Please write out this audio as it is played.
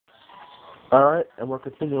Alright, and we're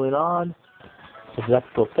continuing on. This is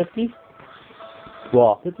episode 50.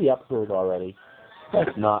 Well, 50 episodes already. That's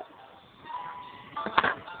not.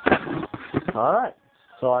 Alright,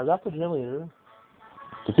 so I left the gym leader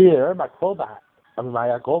to see there my Crobat.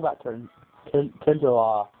 My Golbat turned to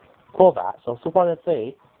a Crobat. So far let's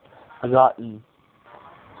say I've gotten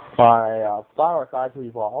my flower side to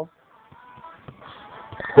evolve.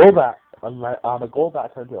 Golbat, my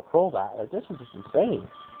Golbat turned to a Crobat. Like, this is just insane.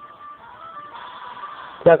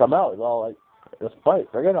 Check them out. It's all like, let's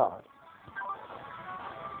fight. Bring it on.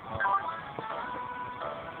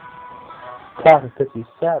 Attack is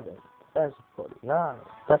 57. Defense is 49.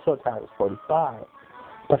 Special attack is 45.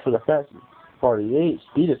 Special defense is 48.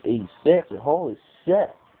 Speed is 86. And holy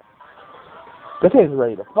shit. This thing's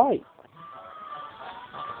ready to fight.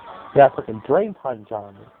 Got freaking Drain Punch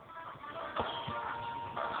on me.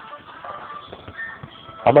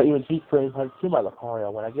 I might even teach Drain Punch to my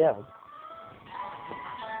Lucario when I get him.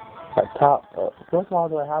 At top, what all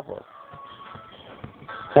do I have with?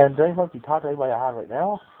 Can Drain Punch be top to anybody I have right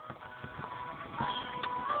now?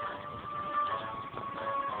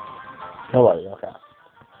 Nobody, okay.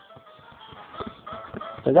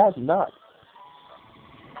 So that's nuts.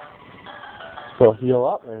 So heal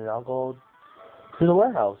up and I'll go to the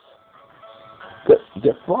warehouse.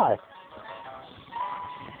 Get fly.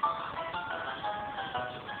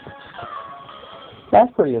 That's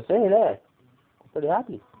pretty insane, eh? I'm pretty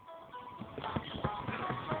happy.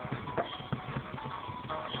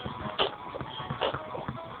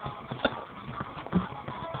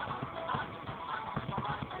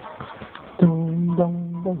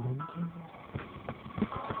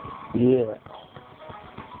 Yeah.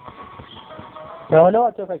 Now I know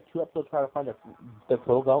I took like 2 episodes trying to find the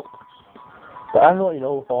logo, but I don't really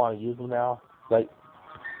know if I want to use them now. Like,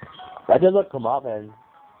 I did look them up and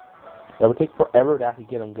it would take forever to actually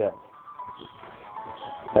get them good.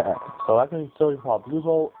 So I can still call Blue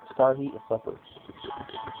Bolt, Star Heat, and Slippers.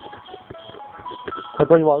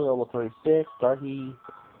 Slippery was level 36, Star Heat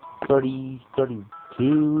 30,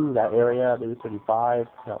 32, that area, maybe 35,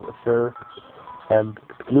 not for sure. And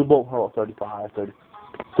Blue Bolt level 35,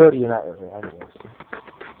 30 in that area, anyways.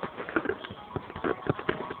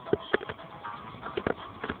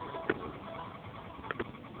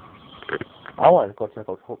 I wanted to go check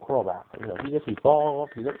out Crobat. You know, he just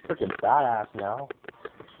evolved. He looks freaking badass now.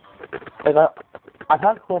 Like, I've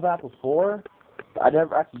had Crobat before, but I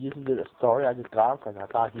never actually used him in the story. I just got him because I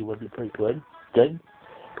thought he would be pretty good. And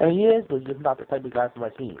he is, but he's just not the type of guy for my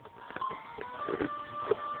team.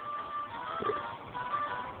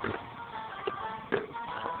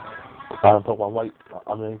 I don't Pokemon White.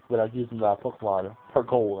 I mean, but I was using Pokemon per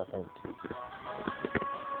gold, I think.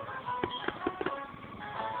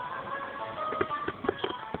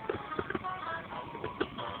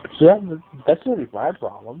 Yeah, that shouldn't be my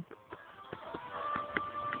problem.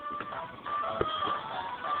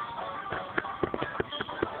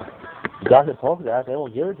 Got the Pokedex, they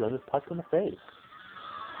won't give it to him, just punch him in the face.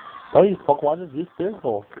 Don't use Pokemon, just use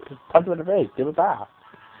physical. Just punch him in the face, give it back.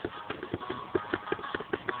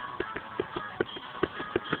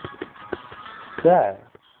 Yeah.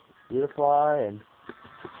 Beautifly and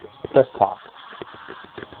let's talk.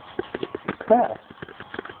 Okay.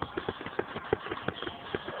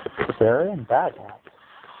 Clefairy and Bad Tap.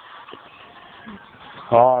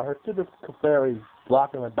 Oh, her stupid Clefairy's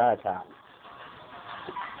blocking with Bad Tap.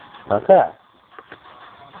 Okay.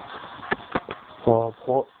 So,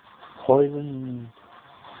 poison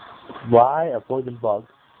fly or poison bug.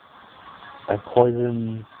 And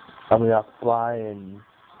poison, fly and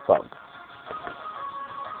bug.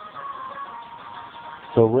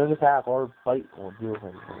 So wing attack or bite will do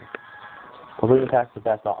anything. So wing attack's the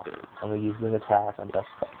best off. I'm going to use wing attack on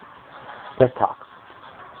desktop.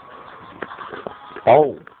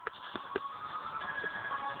 Oh.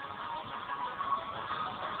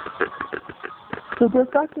 Super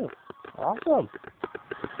effective. Awesome.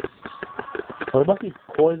 So it must be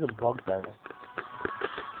poison bug then.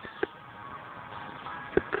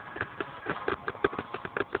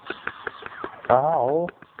 Ow.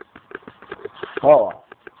 Oh.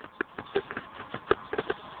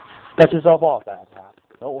 Catch yourself off, Bad Tap.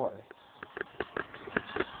 Don't worry.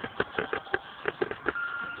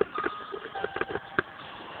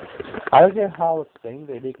 I don't get how it's sing.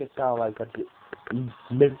 They make it sound like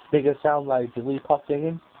make it sound like Jigglypuff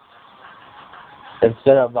singing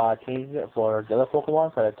instead of changing it for the other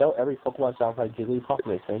Pokemon. But I doubt every Pokemon sounds like Jigglypuff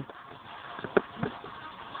when they sing.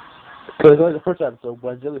 So it's only the first episode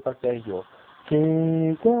when Jigglypuff sang, you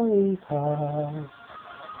Jigglypuff.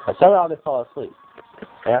 And somehow they fall asleep.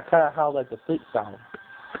 And that's kind of how like the sleep sounds.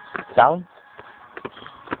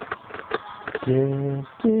 So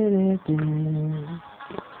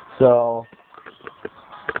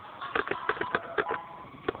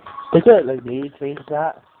they could like maybe change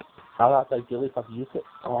that. How about like really fucking use it?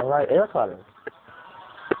 Alright, air cutter.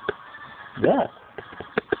 Yeah.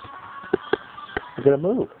 We're gonna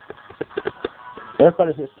move. Air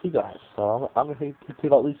cutter hits 2 guys, so I'm gonna take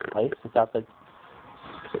at least twice if that's like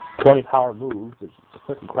 20 power moves, which is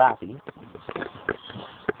freaking crappy.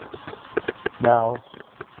 Now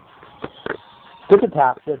this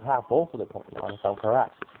attack should have both of the Pokemon if I'm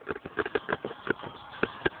correct.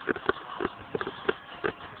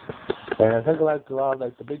 And I think like a lot of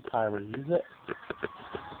like the big timers use it.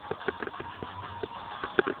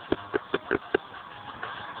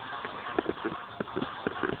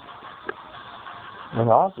 And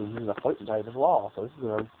also using a fighting type as well, so this is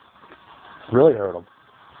gonna really hurt him.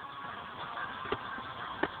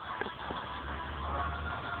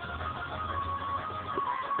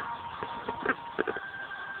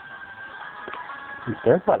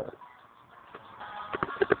 Air cutter.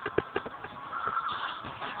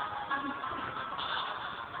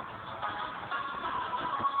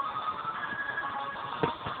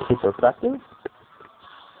 Super effective.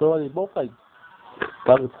 So are they both like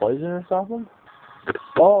bug poison or something?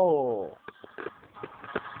 Oh,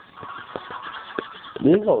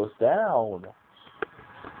 he goes down.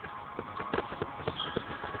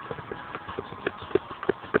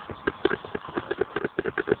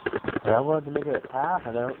 And I'm going to make it a pass,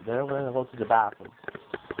 and then I'm going to go to the bathroom.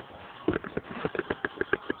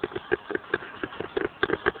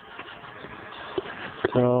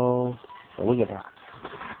 So we get back.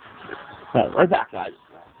 Right back, guys.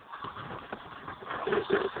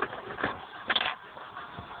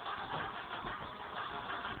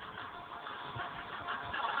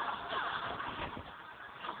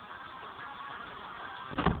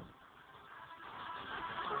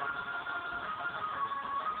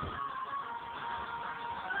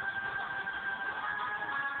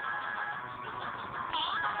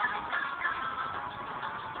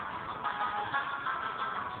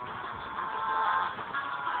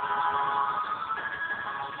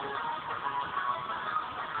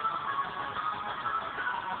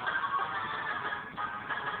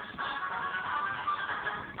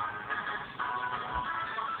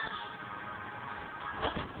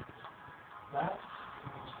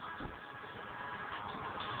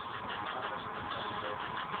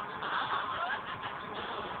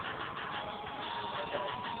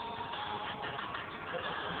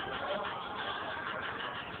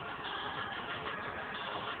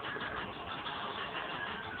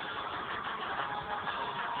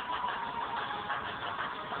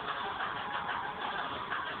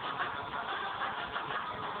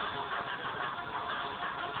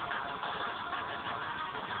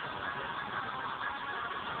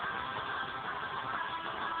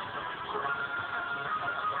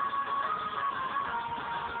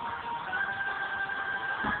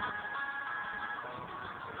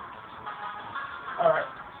 Alright.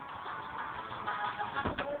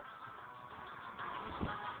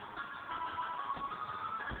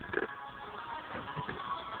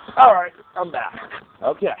 Alright, I'm back.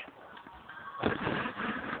 Okay.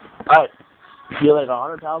 I feel like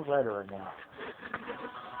 100 pounds lighter right now.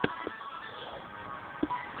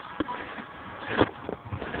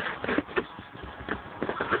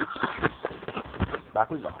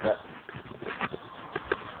 Back we go. Yeah.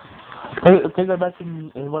 I think I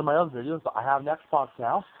mentioned in one of my other videos, I have an Xbox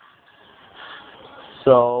now.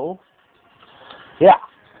 So, yeah.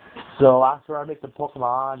 So after I make the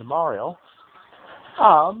Pokemon and Mario,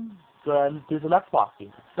 then do some Xbox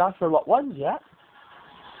games. Not sure what ones yet,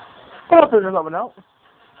 but I'll figure something out.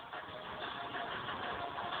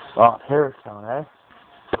 Oh, Terror Song, eh?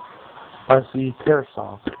 I see Terror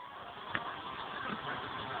Song.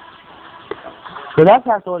 So that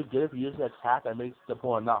attack's always good if you use that attack that makes the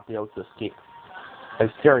opponent not be able to escape. Like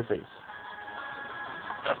Scary Face.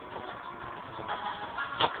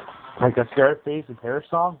 Like a Scary Face and Terror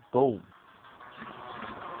Song, boom.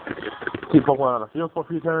 Keep Pokemon on the field for a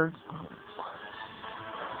few turns.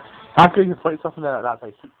 After you fight something that's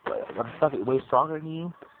like something way stronger than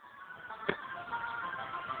you.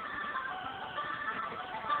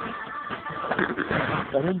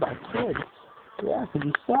 I mean by kids. Yeah, because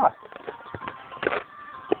you suck.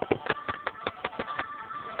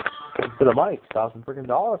 For the mic, $1,000 freaking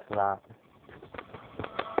for that.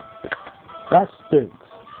 That stinks.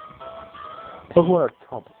 Pokemon are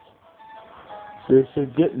chumps. They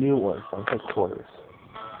should get new ones from headquarters.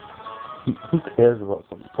 Who cares about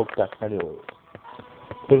some Pokedex anyway?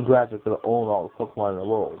 Congrats, are gonna own all the Pokemon in the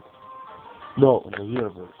world. No, in the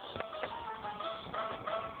universe.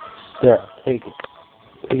 There, take it.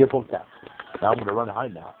 Take your poke tap. Now I'm gonna run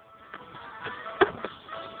behind now.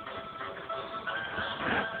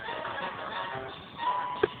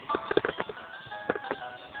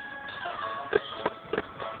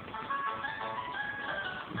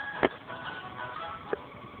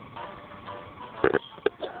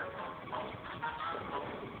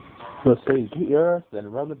 Let's say beat the earth,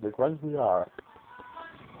 then run the big runs we are.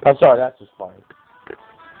 I'm sorry, that's just funny.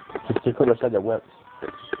 They could have said that whips.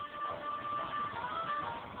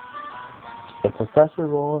 The professor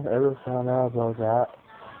won't ever found out about that.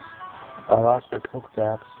 I lost my poke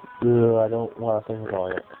taps. Ugh, I don't want to think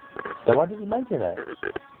about it. Then why did you mention it?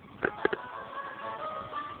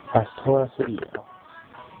 I still want to see you.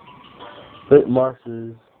 Great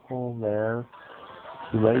Marsh's home there.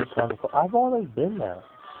 You ready to talk about? I've always been there.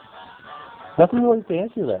 Nothing really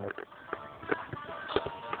fancy there.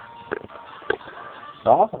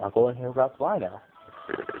 Awesome, I'll go in here and grab fly now.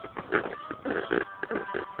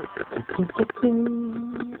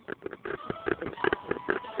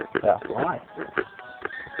 Yeah, fly.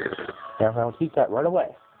 Yeah, I'll keep that right away.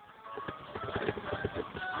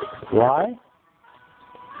 Fly?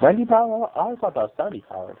 90 power? I always thought that was 70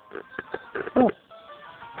 powered. Huh.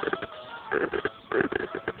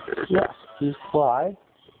 Yes, use fly.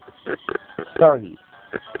 Stargy.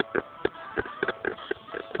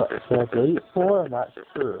 Should I delete 4? I'm not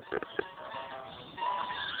sure.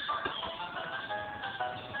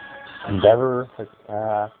 Endeavor,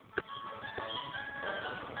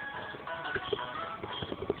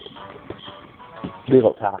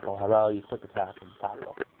 legal tackle. How about you quick attack and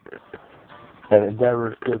tackle? And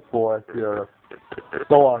Endeavor is good for if you're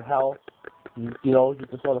low on health. You know, you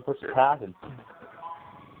can throw the first attack and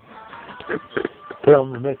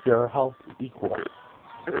to make your health equal.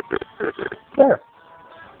 There.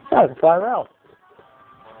 Yeah, I can fly around.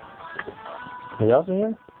 Anything else in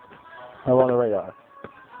here? I'm on the radar.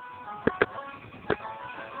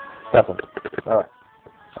 Definitely. Alright.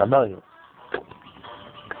 I'm melting you.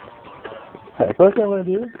 Okay, first thing I'm going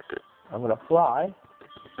to do, I'm going to fly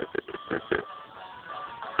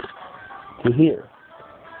to here.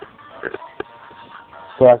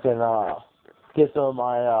 So I can get some of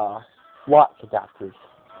my watch adapters.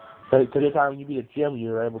 So every time you beat a gym,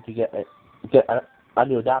 you're able to get a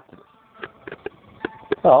new adapter.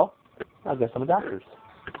 So I'll get some adapters.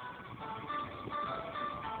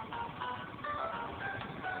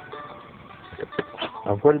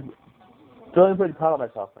 I'm feeling pretty proud of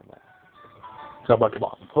myself right now. So a bunch of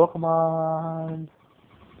awesome Pokemon.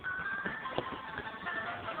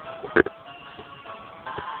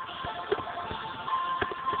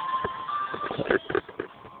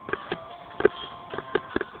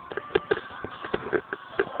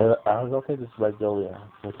 I don't think this is Red Building.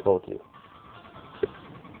 Let's go to.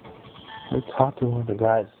 Let's talk to one of the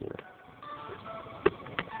guys here.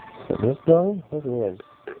 So this building? What it is?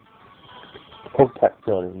 Poke Tech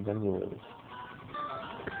building, then you lose.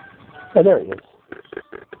 Yeah, there he is.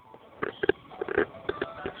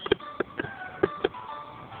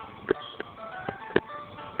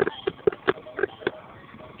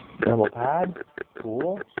 Double pad,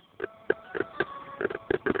 cool.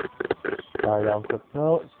 Write down quick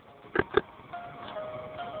notes.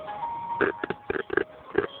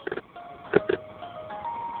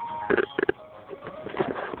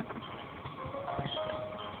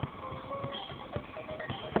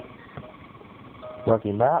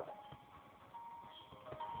 Working map.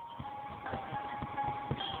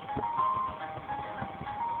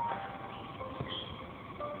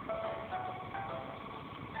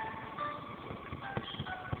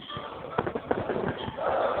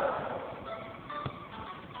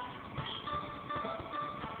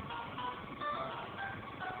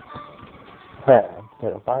 Okay,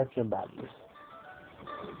 there are 5 gym badges.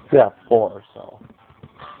 Yeah, 4 or so.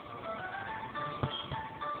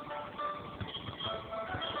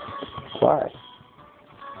 Why?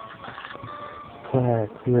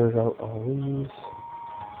 Okay, cleared out all these.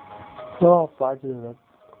 Oh, 5 to the.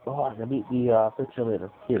 Oh, I can beat the 5th gym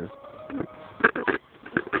leader. Here.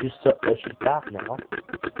 She's back now.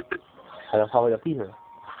 And I'm probably gonna beat her.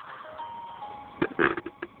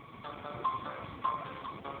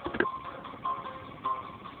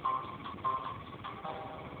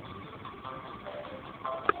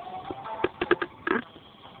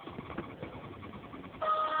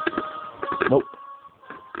 Nope.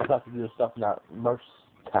 I have to do the stuff in that Merce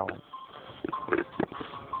talent.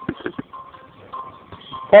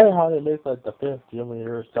 Probably how they make like the 5th gym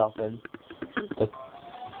leader stuff and the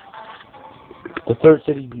 3rd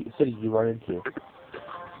city you run into.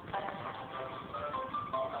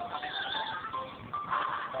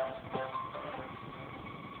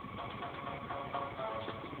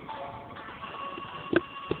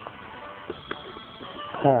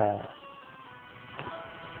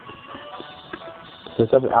 So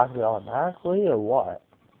something activate automatically or what?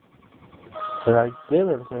 So I did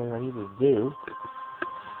everything I needed to do.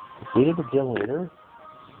 Defeated the gym leader.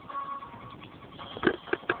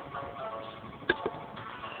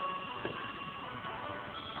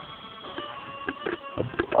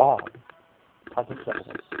 Oh. I think that was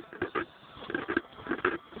it.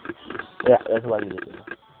 Yeah, that's what I needed to do.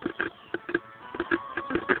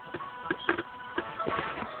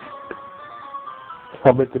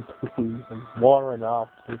 I'll make the poo and water enough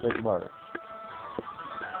to take murder.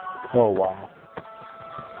 Oh wow.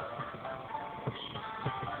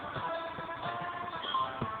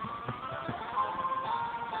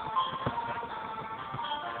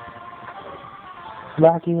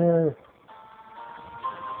 Back here.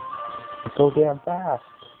 So damn fast.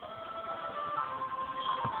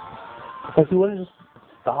 If you wouldn't just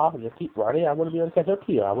stop and just keep running, I wouldn't be able to catch up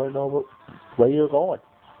to you. I wouldn't know where you're going.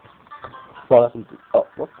 Well, that's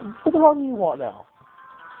what the hell do you want now?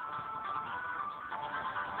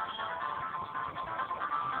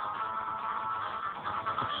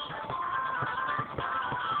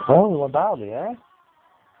 Oh, you want to battle me, eh?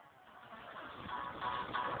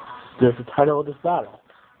 There's the title of this battle.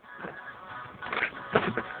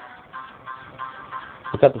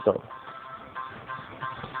 This episode.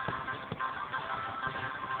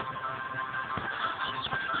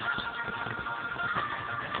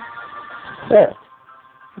 There.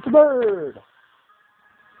 It's a bird.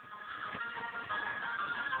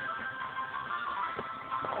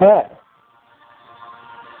 Hey.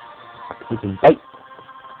 You can bite.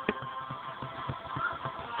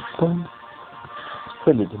 Boom.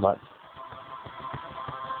 Couldn't do too much.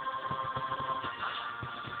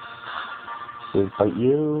 They fight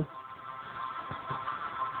you.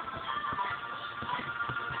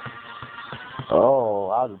 Oh,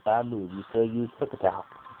 that was a bad move. You could have used quick attack.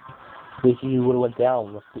 At least you would have went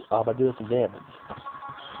down by doing some damage.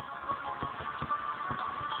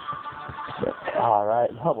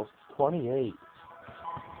 Alright, level 28.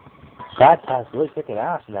 That time's really kicking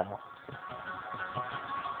ass now.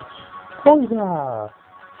 Oh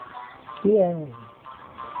yeah! Yay!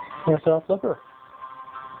 Here's a flipper.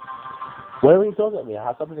 Whatever he throws at me, I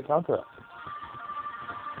have something to counter it.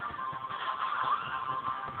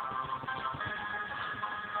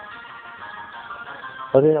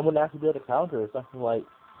 But then I wouldn't actually be able to counter it. Something like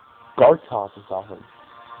guard toss or something.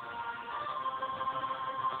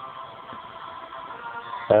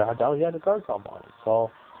 And I doubt he had a guard toss on it,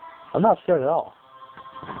 so I'm not sure at all.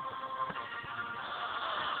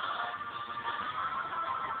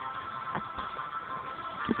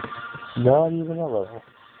 Not even a little.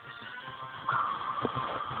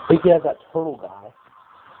 I think he has that turtle guy.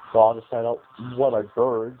 So I'll just send out one of my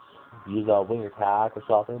birds, use a wing attack or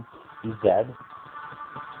something. He's dead.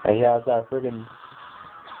 And he has that friggin'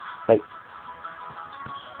 like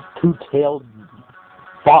two-tailed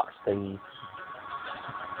fox thingy.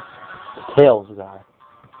 Tails guy.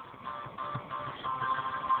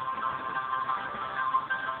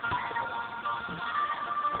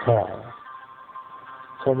 Okay.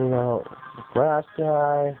 Sending out the grass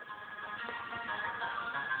guy.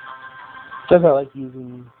 Just I like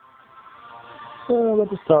using what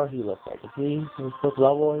the star he looks like. Is he supposed to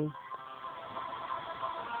leveling?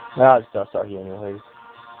 I'll just start here anyways.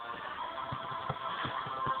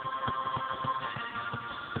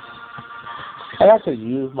 I actually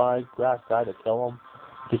use my grass guy to kill him.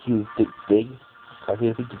 Just use big. I see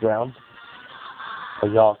if he the ground.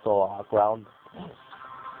 But you also ground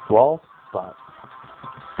well, but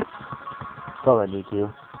don't really need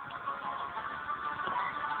to.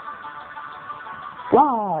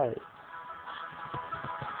 Fly!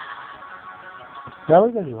 Now what are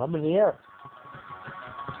you gonna do? I'm in the air.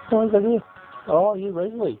 What are you gonna do? Oh, you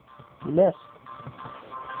Rivil. You missed.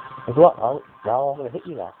 Guess what? Now I'm gonna hit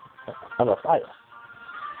you now. I'm gonna fire.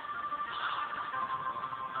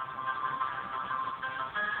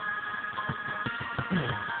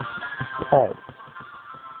 Okay.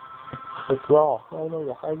 Withdraw. Oh no,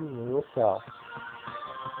 you're hiding in your shell.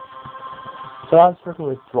 So I was freaking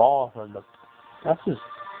withdraw from the... That's just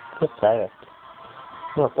pathetic.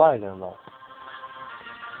 I'm gonna fly again though.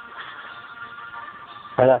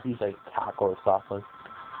 I'd have to use like tackle or something.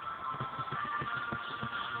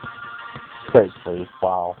 Great please,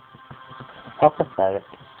 wow. How pathetic.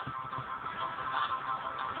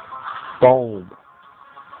 Boom.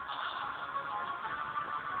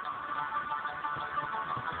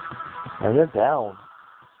 And you're down.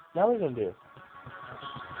 Now what are you gonna do?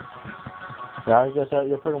 Now you gotta set out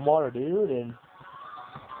your freaking water, dude, and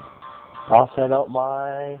I'll set out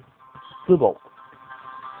my blue bolt.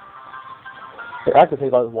 I could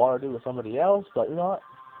take all this water to do with somebody else, but you know what?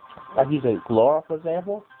 I could use a Glora, for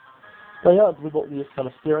example. But yeah, we both use some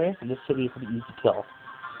experience, and this should be a pretty easy kill.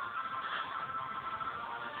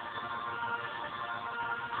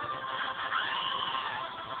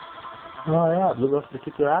 Oh yeah, Blue Ghost to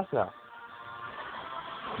kick your ass now.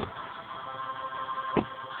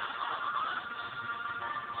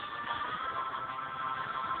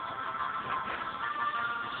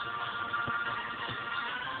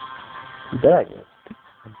 You bet I did.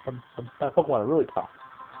 Some Pokemon are really tough.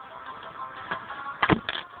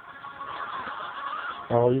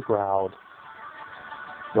 Oh, you growled.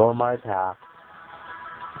 Ignore my attack.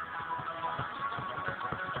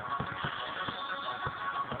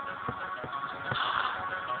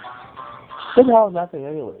 Good hell is nothing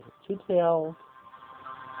anyway. Two tails.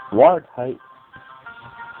 Water type.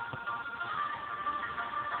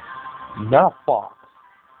 Not a fox.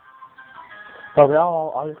 So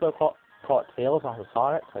now I'm just gonna call it tails off of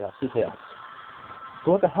Sonic. I got two tails.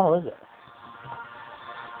 So what the hell is it?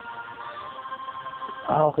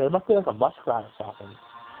 Oh, okay, it must be like a muskrat or something.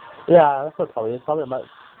 Yeah, that's what it probably is. Probably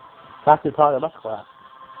probably a muskrat.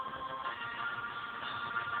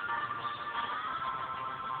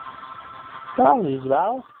 That was an easy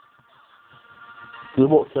battle.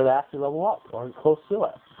 Google should actually level up, or close to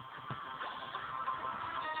it.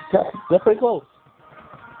 Yeah, they're pretty close.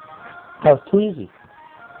 That was too easy.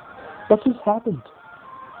 What just happened?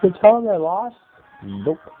 You're telling me I lost?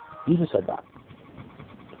 Nope. You just said that.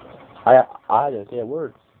 I didn't say a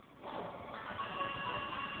word.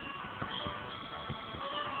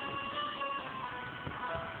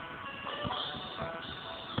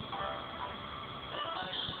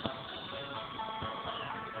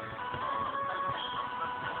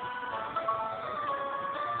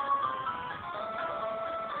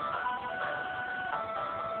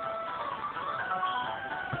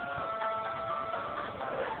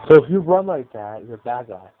 So if you run like that, you're a bad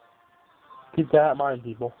guy. Keep that in mind,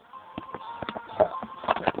 people.